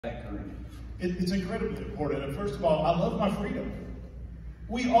It's incredibly important. And first of all, I love my freedom.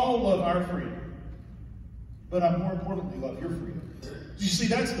 We all love our freedom. But I more importantly love your freedom. You see,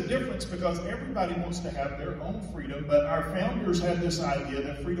 that's the difference, because everybody wants to have their own freedom, but our founders had this idea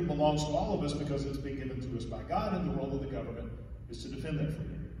that freedom belongs to all of us because it's been given to us by God, and the role of the government is to defend that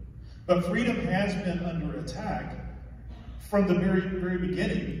freedom. But freedom has been under attack from the very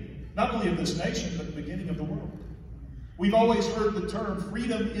beginning, not only of this nation, but the beginning of the world. We've always heard the term,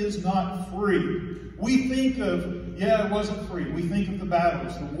 freedom is not free. We think of, yeah, it wasn't free. We think of the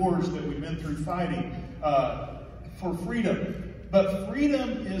battles, the wars that we've been through fighting for freedom. But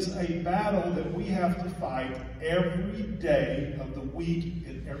freedom is a battle that we have to fight every day of the week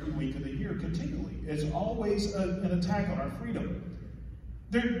and every week of the year, continually. It's always an attack on our freedom.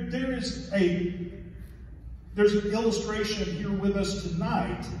 There's an illustration here with us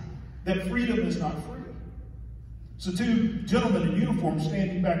tonight that freedom is not free. So two gentlemen in uniform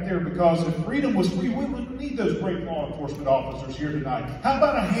standing back there, because if freedom was free, we wouldn't need those great law enforcement officers here tonight. How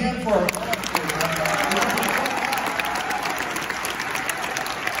about a hand for our law enforcement?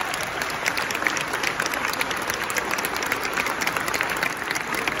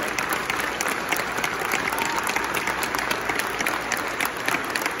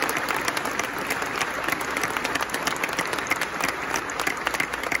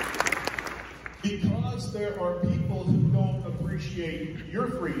 Because there are people who don't appreciate your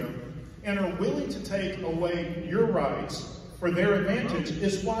freedom and are willing to take away your rights for their advantage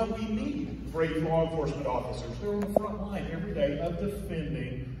is why we need great law enforcement officers. They're on the front line every day of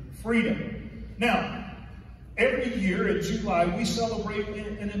defending freedom. Now, every year in July, we celebrate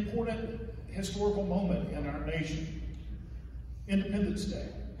an important historical moment in our nation, Independence Day.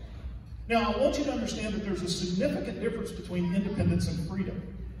 Now, I want you to understand that there's a significant difference between independence and freedom.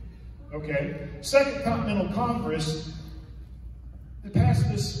 Okay, Second Continental Congress passed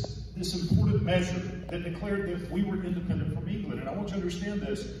this important measure that declared that we were independent from England. And I want you to understand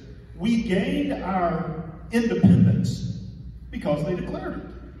this. We gained our independence because they declared it.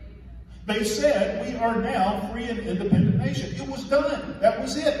 They said we are now free and independent nation. It was done. That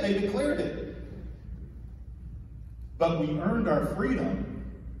was it. They declared it. But we earned our freedom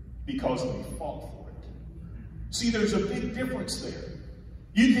because we fought for it. See, there's a big difference there.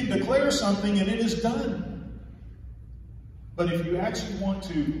 You can declare something and it is done. But if you actually want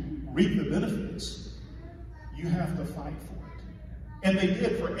to reap the benefits, you have to fight for it. And they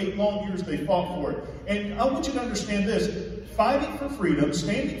did. For 8 long years, they fought for it. And I want you to understand this. Fighting for freedom,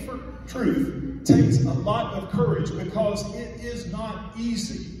 standing for truth, takes a lot of courage, because it is not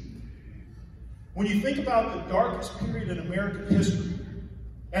easy. When you think about the darkest period in American history,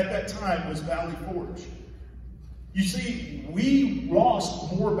 at that time was Valley Forge. You see, we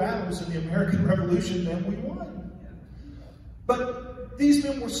lost more battles in the American Revolution than we won. But these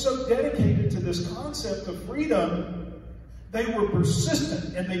men were so dedicated to this concept of freedom, they were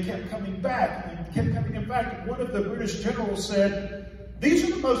persistent, and they kept coming back and kept coming. In fact, one of the British generals said, "These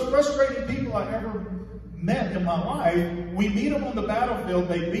are the most frustrating people I ever met in my life. We meet them on the battlefield,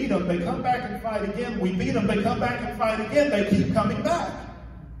 they beat them, they come back and fight again. We beat them, they come back and fight again. They keep coming back."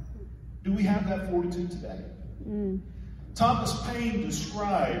 Do we have that fortitude today? Thomas Paine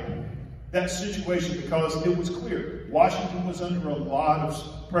described that situation because it was clear. Washington was under a lot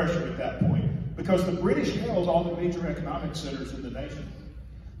of pressure at that point because the British held all the major economic centers in the nation.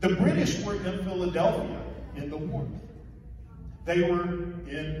 The British were in Philadelphia in the warmth. They were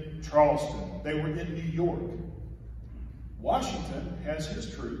in Charleston. They were in New York. Washington has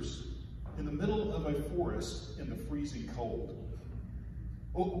his troops in the middle of a forest in the freezing cold.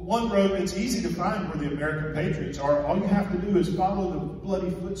 One road, it's easy to find where the American patriots are. All you have to do is follow the bloody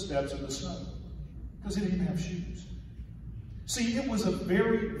footsteps in the snow, because they didn't have shoes. See, it was a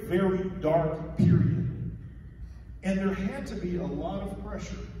very, very dark period. And there had to be a lot of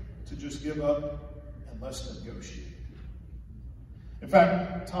pressure to just give up and let's negotiate. In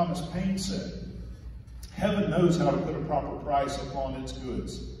fact, Thomas Paine said, "Heaven knows how to put a proper price upon its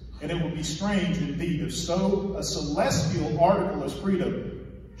goods. And it would be strange indeed if so a celestial article as freedom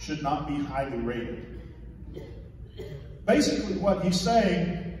should not be highly rated." Basically what he's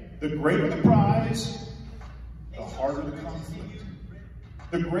saying, the greater the prize, the harder the conflict.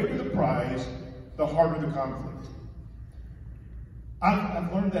 The greater the prize, the harder the conflict.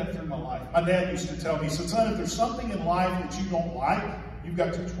 I've learned that through my life. My dad used to tell me, he said, "Son, if there's something in life that you don't like, you've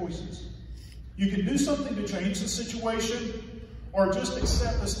got 2 choices. You can do something to change the situation, or just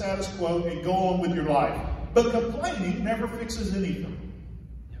accept the status quo and go on with your life. But complaining never fixes anything."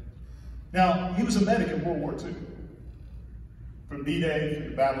 Now, he was a medic in World War II. From D-Day to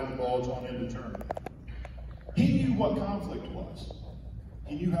the Battle of the Bulge on into Germany. He knew what conflict was.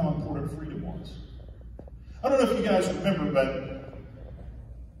 he knew how important freedom was. I don't know if you guys remember, but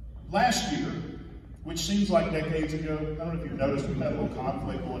last year, which seems like decades ago, I don't know if you've noticed, we've had a little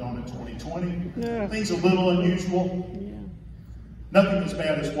conflict going on in 2020. Yeah. Things a little unusual. Yeah. Nothing as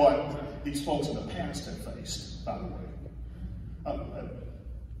bad as what these folks in the past have faced, by the way.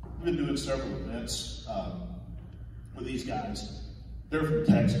 We've been doing several events with these guys. They're from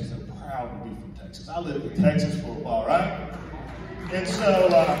Texas. They're proud to be from Texas. I lived in Texas for a while, right? And so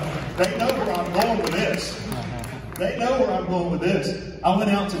they know where I'm going with this. They know where I'm going with this. I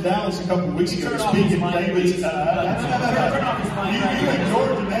went out to Dallas a couple of weeks ago to speak at David's. You in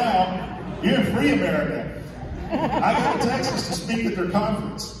Georgia now. You're in free America. I go to Texas to speak at their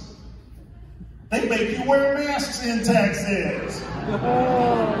conference. They make you wear masks in Texas. We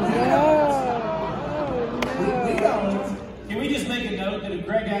don't. Can we just make a note that if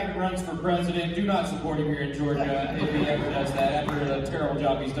Greg Abbott runs for president, do not support him here in Georgia if he ever does that after the terrible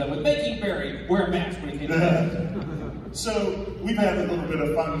job he's done with making Barry wear a mask when he came in. So we've had a little bit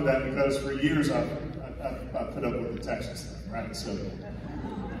of fun with that because for years I've put up with the Texas thing, right? So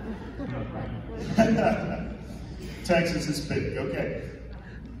Texas is big, okay.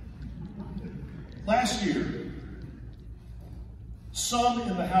 Last year, some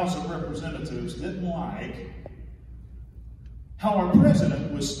in the House of Representatives didn't like how our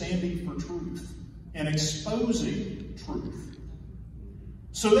president was standing for truth and exposing truth.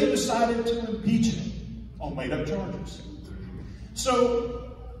 So they decided to impeach him on made-up charges.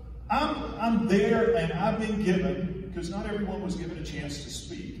 So I'm there, and I've been given, because not everyone was given a chance to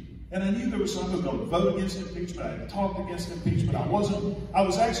speak. And I knew there was some who were going to vote against impeachment. I had talked against impeachment. I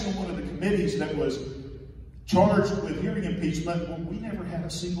was actually on one of the committees that was charged with hearing impeachment. Well, we never had a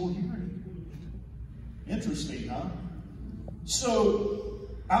single hearing. Interesting, huh? So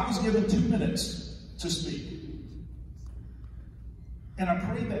I was given 2 minutes to speak. And I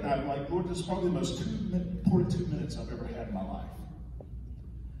prayed that night, like, Lord, this is probably the most important 2 minutes I've ever had in my life.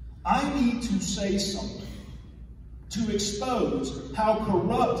 I need to say something to expose how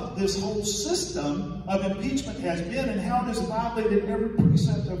corrupt this whole system of impeachment has been and how it has violated every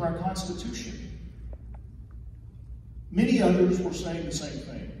precept of our Constitution. Many others were saying the same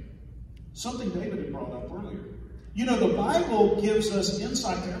thing. Something David had brought up earlier. You know, the Bible gives us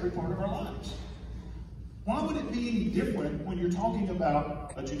insight to every part of our lives. Why would it be any different when you're talking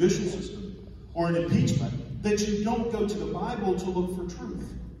about a judicial system or an impeachment that you don't go to the Bible to look for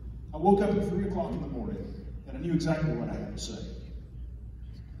truth? I woke up at 3 o'clock in the morning and I knew exactly what I had to say.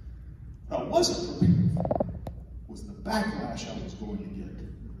 What I wasn't prepared for was the backlash I was going to get.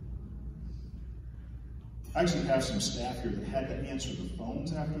 I actually have some staff here that had to answer the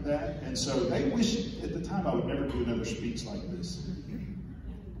phones after that, and so they wish at the time I would never do another speech like this.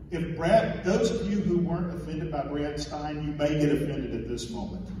 If Brad, those of you who weren't offended by Brad Stein, you may get offended at this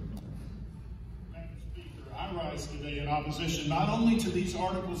moment. Madam Speaker, I rise today in opposition not only to these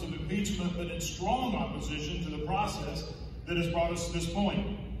articles of impeachment, but in strong opposition to the process that has brought us to this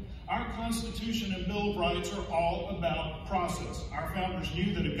point. Our Constitution and Bill of Rights are all about process. Our founders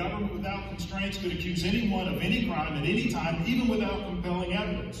knew that a government without constraints could accuse anyone of any crime at any time, even without compelling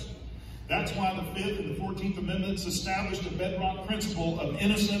evidence. That's why the 5th and the 14th Amendments established a bedrock principle of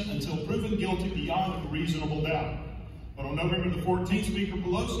innocent until proven guilty beyond a reasonable doubt. But on November the 14th, Speaker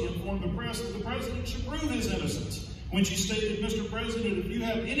Pelosi informed the press that the president should prove his innocence when she stated, Mr. President, if you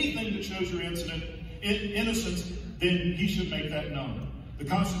have anything that shows your innocence, then he should make that known. The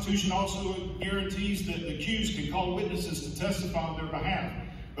Constitution also guarantees that the accused can call witnesses to testify on their behalf,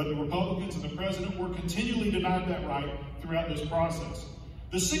 but the Republicans and the President were continually denied that right throughout this process.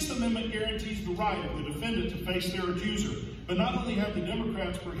 The 6th Amendment guarantees the right of the defendant to face their accuser, but not only have the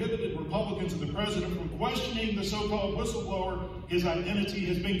Democrats prohibited Republicans and the President from questioning the so-called whistleblower, his identity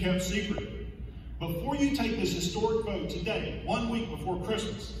has been kept secret. Before you take this historic vote today, 1 week before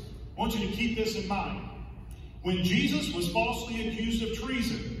Christmas, I want you to keep this in mind. When Jesus was falsely accused of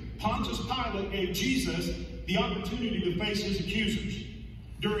treason, Pontius Pilate gave Jesus the opportunity to face his accusers.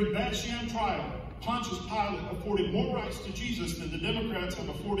 During that sham trial, Pontius Pilate afforded more rights to Jesus than the Democrats have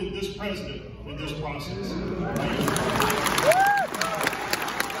afforded this president in this process.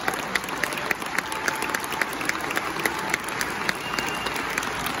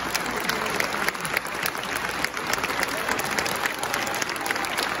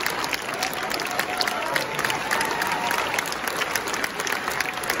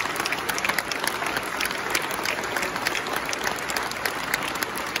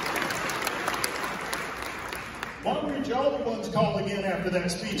 Why weren't y'all the ones calling in after that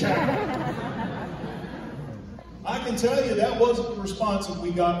speech happened? I can tell you that wasn't the response that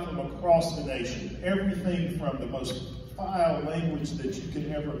we got from across the nation. Everything from the most vile language that you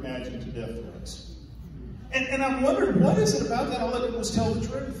can ever imagine to death threats. And I'm wondering, what is it about that all they did was tell the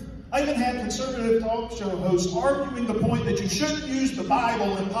truth? I even had conservative talk show hosts arguing the point that you shouldn't use the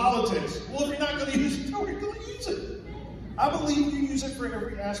Bible in politics. Well, if you're not going to use it, how are you going to use it? I believe you use it for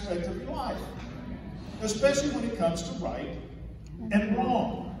every aspect of your life, especially when it comes to right and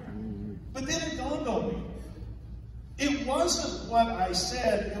wrong. But then it dawned on me. It wasn't what I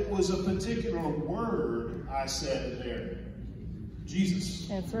said, it was a particular word I said there. Jesus.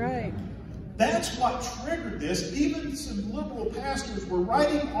 That's right. That's what triggered this. Even some liberal pastors were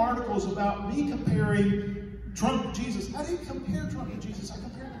writing articles about me comparing Trump to Jesus. I didn't compare Trump to Jesus. I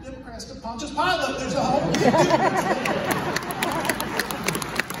compared the Democrats to Pontius Pilate. There's a whole difference there.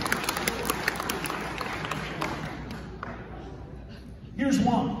 Here's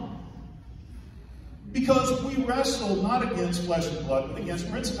one. Because we wrestle not against flesh and blood, but against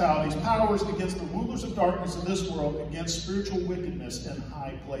principalities, powers, against the rulers of darkness of this world, against spiritual wickedness in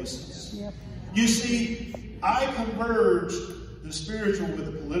high places. Yep. You see, I converge the spiritual with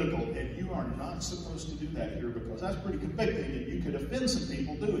the political, and you are not supposed to do that here because that's pretty convicting, and you could offend some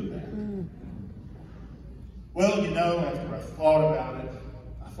people doing that. Well, you know, after I thought about it,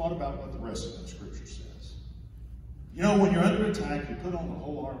 I thought about what the rest of the Scripture says. You know, when you're under attack, you put on the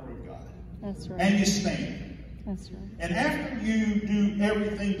whole armor of God. That's right. And you stand. That's right. And after you do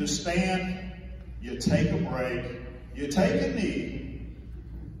everything to stand, you take a break, you take a knee,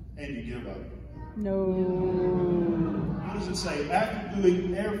 and you give up. No. What does it say? After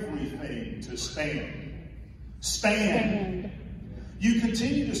doing everything to stand. Stand. You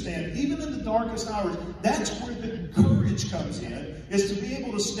continue to stand, even in the darkest hours. That's where the courage comes in, is to be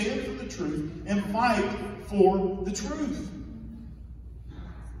able to stand for the truth and fight for the truth.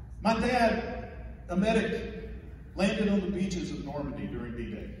 My dad, a medic, landed on the beaches of Normandy during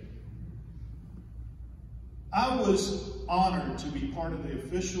D-Day. I was honored to be part of the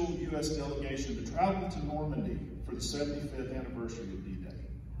official U.S. delegation to travel to Normandy for the 75th anniversary of D-Day,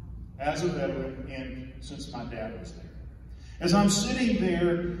 as a veteran and since my dad was there. As I'm sitting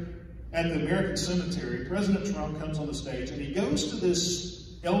there at the American Cemetery, President Trump comes on the stage, and he goes to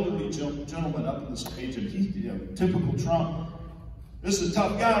this elderly gentleman up on the stage, and he, typical Trump, this is a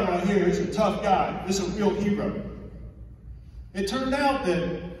tough guy right here. He's a tough guy. This is a real hero. It turned out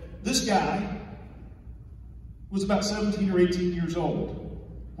that this guy was about 17 or 18 years old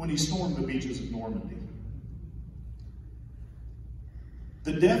when he stormed the beaches of Normandy.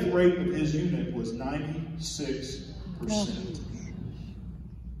 The death rate of his unit was 96%.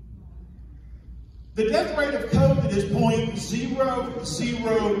 The death rate of COVID is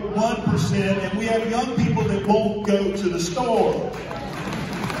 0.001%, and we have young people that won't go to the store.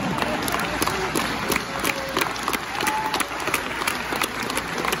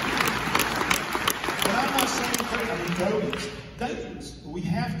 And I'm not saying COVID's dangerous. We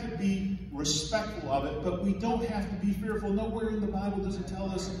have to be respectful of it, but we don't have to be fearful. Nowhere in the Bible does it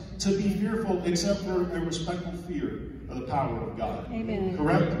tell us to be fearful except for a respectful fear of the power of God. Amen.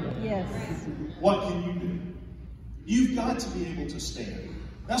 Correct? Yes. What can you do? You've got to be able to stand.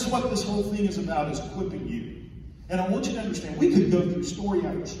 That's what this whole thing is about, is equipping you. And I want you to understand, we could go through story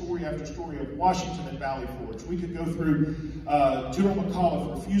after story after story of Washington and Valley Forge. We could go through General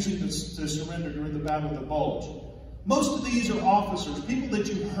McAuliffe refusing to surrender during the Battle of the Bulge. Most of these are officers, people that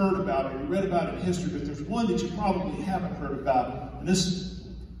you've heard about or you read about in history, but there's one that you probably haven't heard about, and this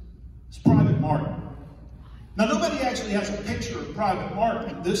is Private Martin. Now, nobody actually has a picture of Private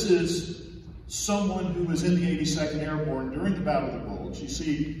Martin. This is someone who was in the 82nd Airborne during the Battle of the Bulge. You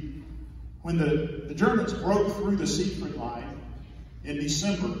see, when the Germans broke through the Siegfried Line in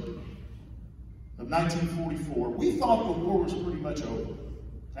December of 1944, we thought the war was pretty much over.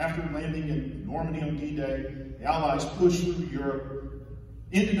 After landing in Normandy on D-Day, the Allies pushed through Europe,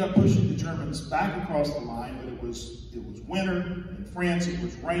 ended up pushing the Germans back across the line, but it was winter. In France, it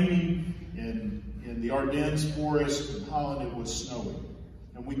was raining. In the Ardennes forest in Holland, it was snowing.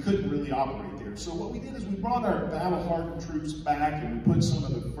 And we couldn't really operate there. So what we did is we brought our battle-hardened troops back, and we put some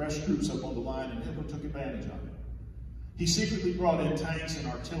of the fresh troops up on the line, and Hitler took advantage of it. He secretly brought in tanks and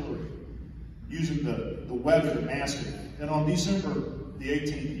artillery, using the weather to mask it. And on December the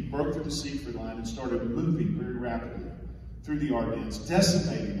 18th, he broke through the Siegfried Line and started moving very rapidly through the Ardennes,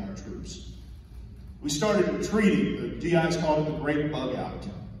 decimating our troops. We started retreating. The GIs called it the Great Bug Out.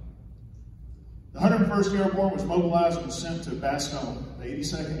 The 101st Airborne was mobilized and was sent to Bastogne. The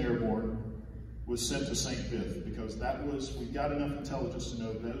 82nd Airborne was sent to St. Vith, because we got enough intelligence to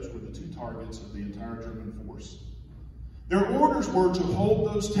know those were the two targets of the entire German force. Their orders were to hold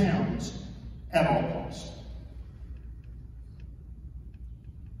those towns at all costs.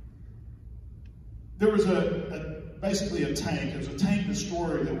 There was a basically a tank. It was a tank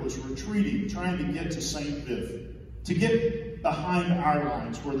destroyer that was retreating, trying to get to St. Viv, to get behind our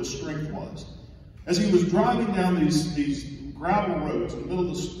lines where the strength was. As he was driving down these gravel roads in the middle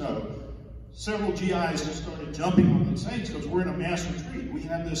of the snow, several GIs just started jumping on the tanks because we're in a mass retreat. We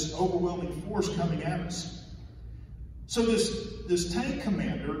have this overwhelming force coming at us. So this tank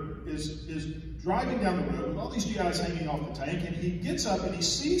commander is driving down the road with all these GIs hanging off the tank, and he gets up and he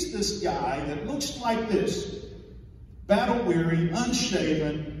sees this guy that looks like this. Battle-weary,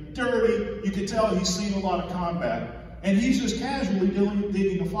 unshaven, dirty. You can tell he's seen a lot of combat. And he's just casually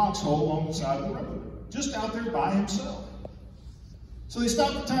digging a foxhole along the side of the road, just out there by himself. So they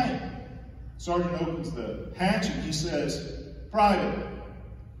stop the tank. Sergeant opens the hatch and he says, "Private,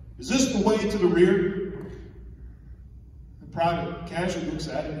 is this the way to the rear?" The private casually looks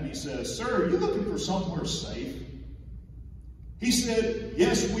at him and he says, "Sir, are you looking for somewhere safe?" He said,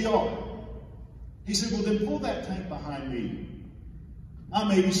 "Yes, we are." He said, "Well, then pull that tank behind me.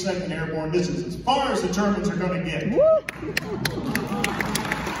 I'm 82nd Airborne. This is as far as the Germans are going to get."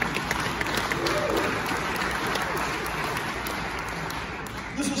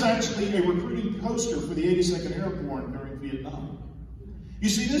 This was actually a recruiting poster for the 82nd Airborne during Vietnam. You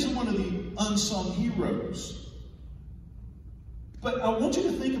see, this is one of the unsung heroes. But I want you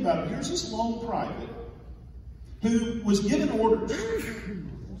to think about it. Here's this lone private who was given orders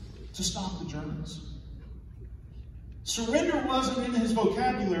to stop the Germans. Surrender wasn't in his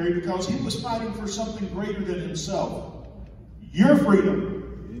vocabulary because he was fighting for something greater than himself. Your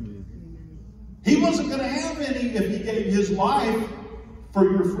freedom. He wasn't going to have any if he gave his life for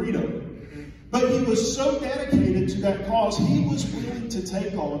your freedom. But he was so dedicated to that cause, he was willing to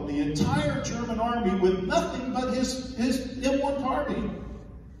take on the entire German army with nothing but his M1 carbine.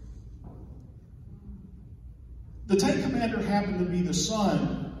 The tank commander happened to be the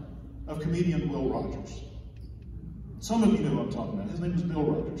son of comedian Will Rogers. Some of you know what I'm talking about. His name was Bill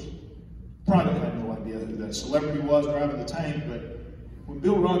Rogers. Private had no idea who that celebrity was driving the tank, but when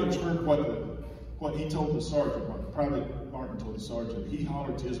Bill Rogers heard what he told the sergeant, what Private Martin told the sergeant, he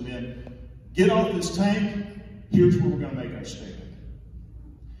hollered to his men, "Get off this tank, here's where we're going to make our stand."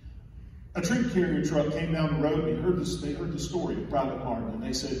 A troop carrier truck came down the road and they heard the story of Private Martin, and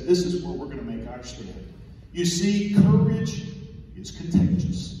they said, "This is where we're going to make our stand." You see, courage is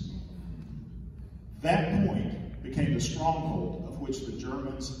contagious. That point became the stronghold of which the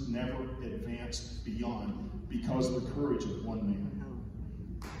Germans never advanced beyond because of the courage of one man.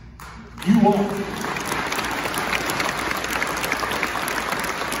 You are.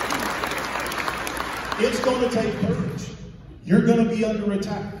 It's going to take courage. You're going to be under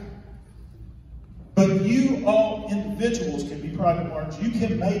attack. But you all individuals can be Private Martins. You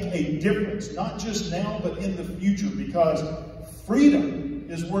can make a difference, not just now, but in the future, because freedom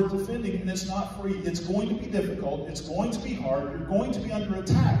is worth defending, and it's not free. It's going to be difficult. It's going to be hard. You're going to be under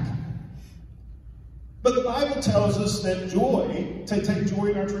attack. But the Bible tells us that to take joy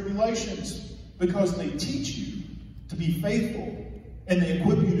in our tribulations, because they teach you to be faithful, and they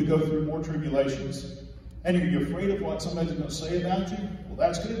equip you to go through more tribulations. And are you afraid of what somebody's going to say about you? Well,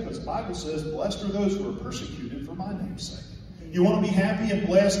 that's good, because the Bible says, "Blessed are those who are persecuted for my name's sake." You want to be happy and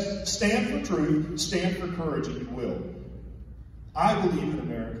blessed? Stand for truth, stand for courage, and you will. I believe in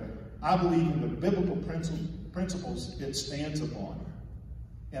America. I believe in the biblical principles it stands upon.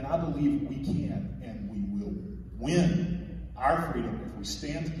 And I believe we can and we will win our freedom if we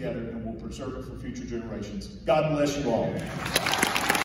stand together, and we'll preserve it for future generations. God bless you all.